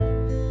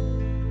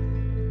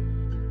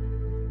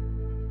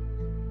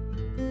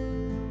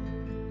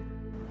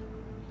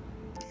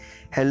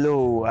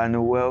Hello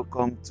and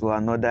welcome to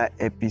another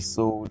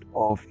episode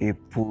of A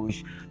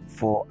Push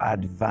for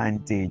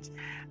Advantage.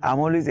 I'm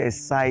always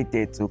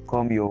excited to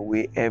come your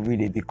way every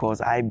day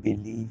because I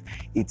believe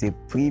it's a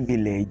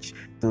privilege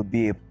to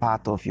be a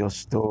part of your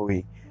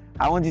story.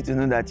 I want you to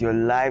know that your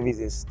life is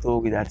a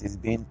story that is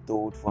being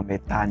told from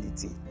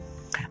eternity.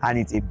 And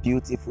it's a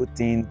beautiful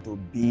thing to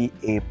be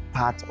a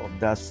part of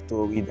that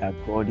story that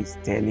God is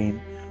telling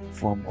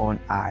from on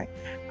high.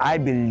 I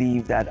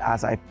believe that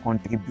as I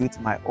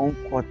contribute my own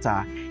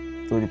quarter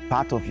to the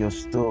part of your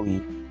story,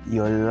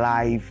 your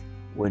life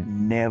would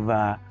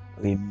never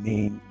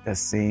remain the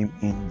same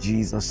in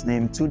Jesus'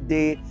 name.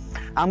 Today,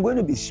 I'm going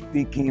to be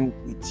speaking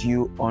with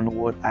you on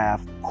what I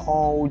have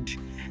called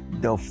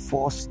the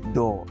first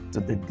door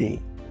to the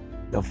day.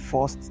 The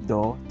first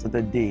door to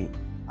the day.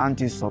 Aren't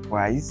you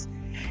surprised?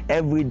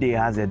 Every day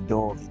has a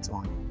door of its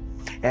own.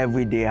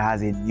 Every day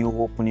has a new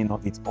opening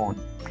of its own.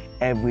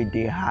 Every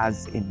day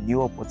has a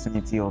new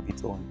opportunity of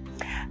its own.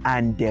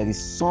 And there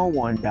is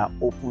someone that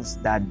opens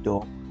that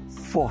door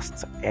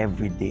first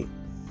every day.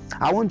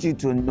 I want you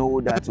to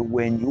know that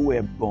when you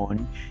were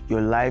born,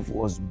 your life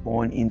was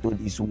born into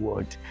this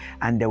world.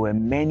 And there were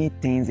many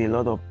things a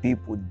lot of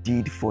people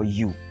did for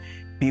you.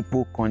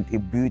 People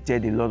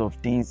contributed a lot of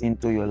things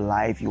into your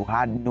life. You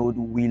had no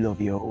will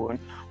of your own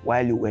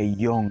while you were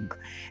young.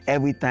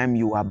 Every time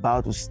you were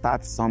about to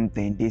start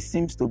something, they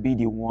seems to be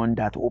the one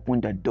that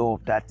opened the door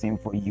of that thing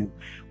for you.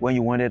 When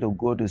you wanted to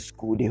go to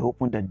school, they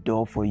opened the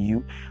door for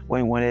you.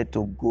 When you wanted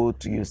to go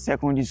to your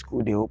secondary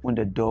school, they opened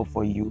the door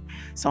for you.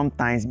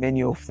 Sometimes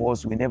many of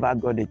us, we never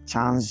got a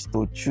chance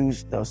to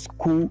choose the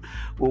school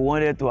we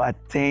wanted to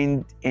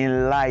attend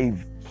in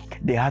life.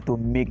 They had to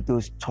make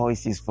those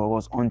choices for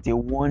us until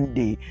one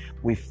day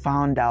we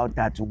found out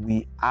that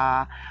we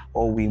are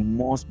or we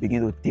must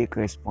begin to take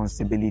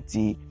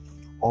responsibility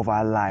of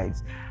our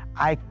lives.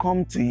 I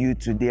come to you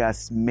today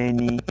as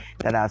many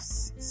that have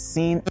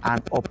seen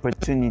an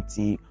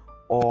opportunity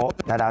or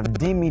that have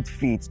deemed it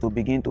fit to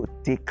begin to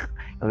take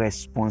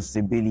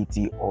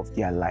responsibility of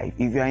their life.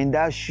 If you are in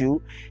that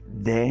shoe,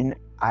 then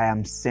I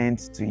am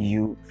sent to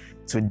you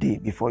today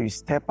before you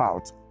step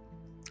out.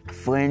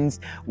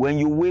 Friends, when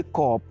you wake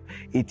up,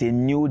 it's a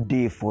new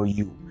day for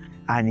you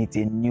and it's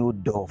a new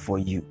door for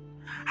you.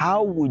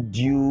 How would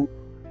you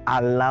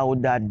allow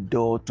that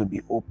door to be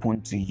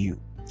open to you?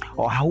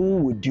 Or how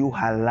would you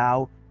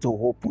allow to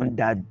open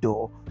that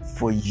door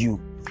for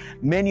you?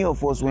 Many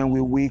of us, when we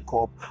wake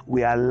up,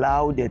 we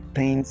allow the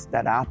things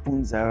that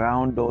happens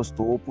around us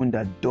to open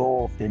the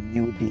door of the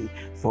new day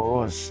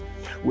for us.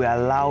 We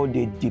allow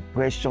the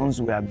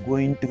depressions we are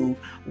going through.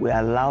 We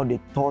allow the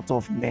thoughts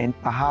of men.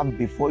 Perhaps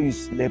before you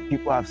slept,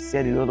 people have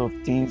said a lot of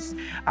things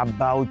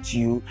about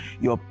you.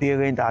 Your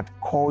parent had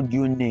called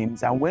you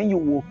names. And when you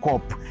woke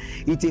up,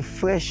 it's a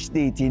fresh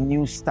day, it's a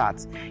new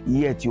start.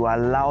 Yet you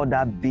allow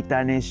that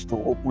bitterness to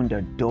open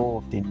the door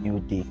of the new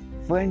day.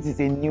 Friends, it's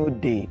a new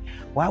day.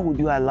 Why would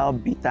you allow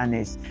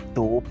bitterness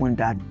to open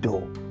that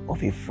door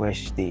of a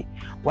fresh day?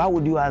 Why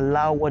would you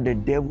allow what the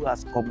devil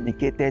has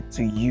communicated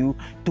to you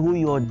through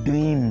your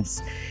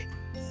dreams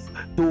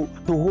to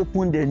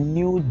open the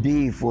new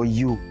day for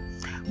you?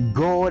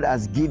 God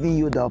has given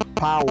you the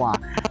power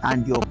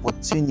and the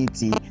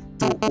opportunity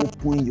to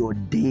open your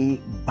day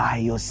by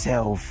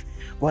yourself.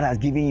 God has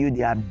given you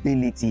the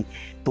ability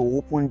to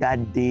open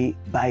that day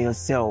by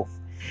yourself.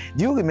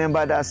 Do you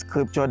remember that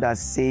scripture that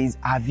says,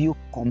 have you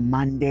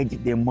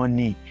commanded the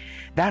money?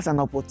 That's an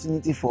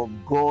opportunity for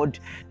God.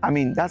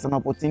 That's an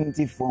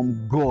opportunity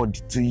from God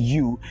to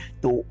you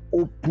to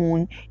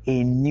open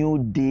a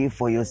new day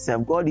for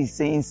yourself. God is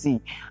saying,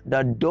 see,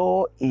 the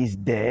door is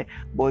there,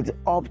 but it's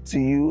up to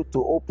you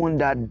to open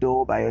that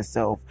door by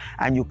yourself.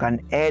 And you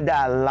can either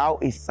allow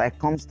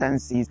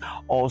circumstances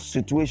or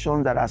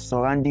situations that are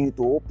surrounding you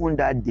to open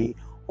that day,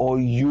 or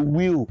you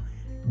will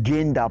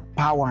gain the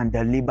power and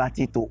the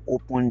liberty to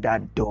open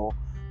that door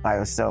by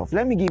yourself.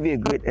 Let me give you a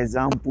great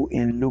example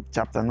in Luke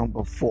chapter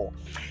number 4.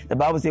 The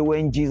Bible says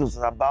when Jesus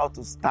was about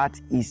to start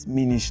his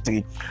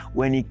ministry,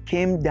 when he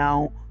came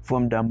down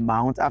from the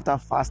mount after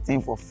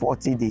fasting for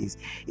 40 days,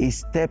 he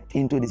stepped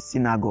into the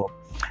synagogue.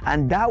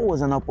 And that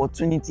was an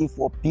opportunity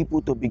for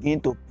people to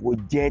begin to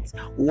project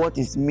what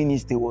his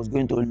ministry was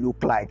going to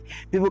look like.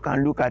 People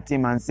can look at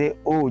him and say,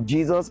 oh,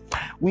 Jesus,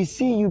 we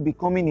see you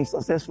becoming a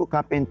successful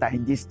carpenter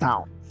in this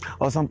town.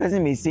 Or some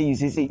person may say,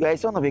 you are a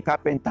son of a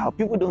carpenter.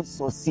 People don't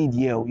succeed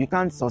here. You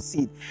can't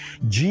succeed.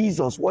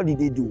 Jesus, what did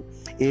he do?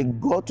 He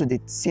got to the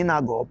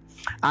synagogue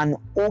and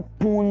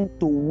opened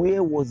to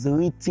where was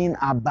written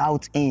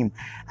about him.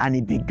 And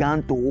he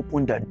began to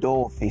open the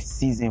door of a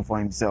season for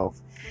himself.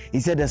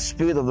 He said, the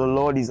Spirit of the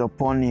Lord is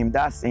upon him.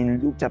 That's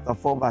in Luke chapter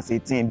 4 verse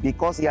 18.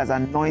 Because he has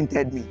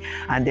anointed me.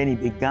 And then he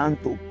began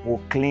to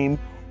proclaim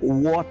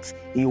what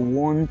he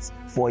wants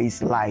for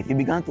his life. He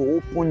began to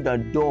open the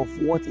door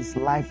of what his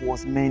life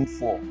was meant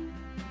for.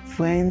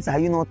 Friends, are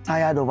you not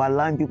tired of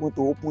allowing people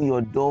to open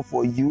your door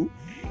for you?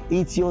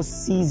 It's your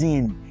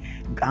season.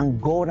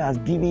 And God has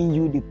given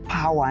you the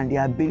power and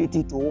the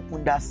ability to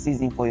open that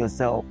season for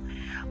yourself.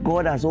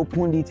 God has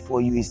opened it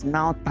for you. It's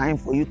now time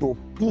for you to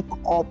pick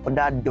up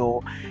that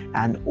door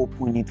and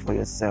open it for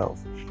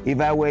yourself. If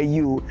I were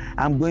you,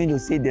 I'm going to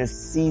say the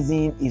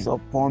season is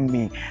upon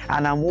me,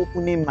 and I'm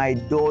opening my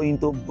door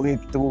into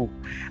breakthrough.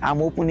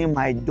 I'm opening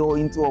my door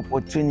into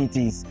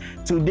opportunities.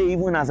 Today,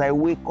 even as I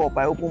wake up,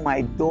 I open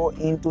my door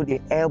into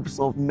the helps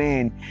of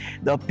men,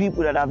 the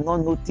people that have not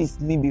noticed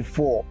me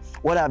before,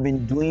 what I've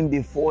been doing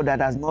before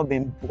that has not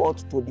been brought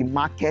to the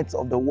markets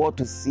of the world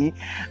to see,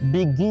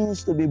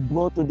 begins to be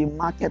brought to the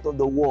market of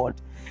the world.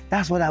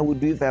 That's what I would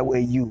do if I were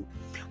you.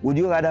 Would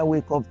you rather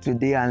wake up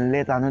today and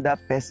let another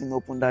person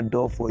open that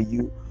door for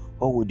you,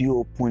 or would you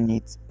open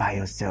it by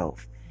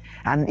yourself?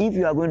 And if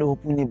you are going to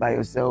open it by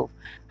yourself,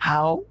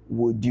 how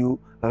would you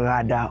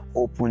rather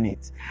open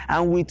it?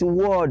 And with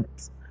what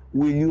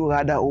will you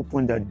rather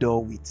open the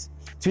door with?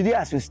 Today,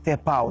 as you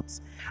step out,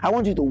 I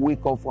want you to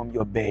wake up from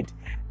your bed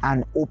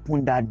and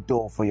open that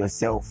door for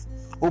yourself.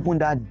 Open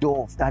that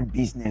door of that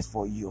business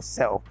for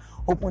yourself.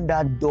 Open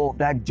that door of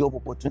that job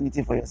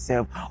opportunity for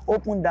yourself.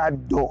 Open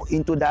that door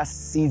into that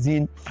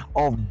season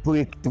of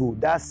breakthrough,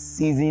 that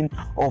season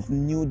of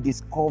new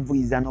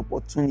discoveries and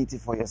opportunity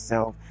for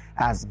yourself,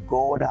 as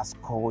God has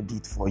called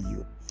it for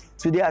you.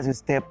 Today, as you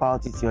step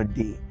out, it's your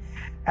day.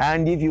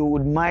 And if you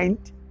would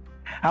mind,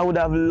 I would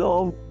have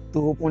loved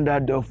to open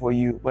that door for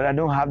you, but I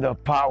don't have the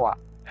power.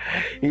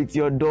 It's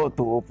your door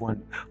to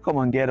open. Come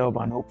on, get up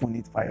and open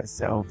it for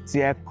yourself.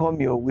 Till I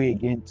come your way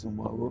again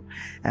tomorrow,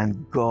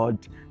 and God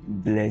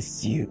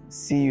bless you.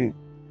 See you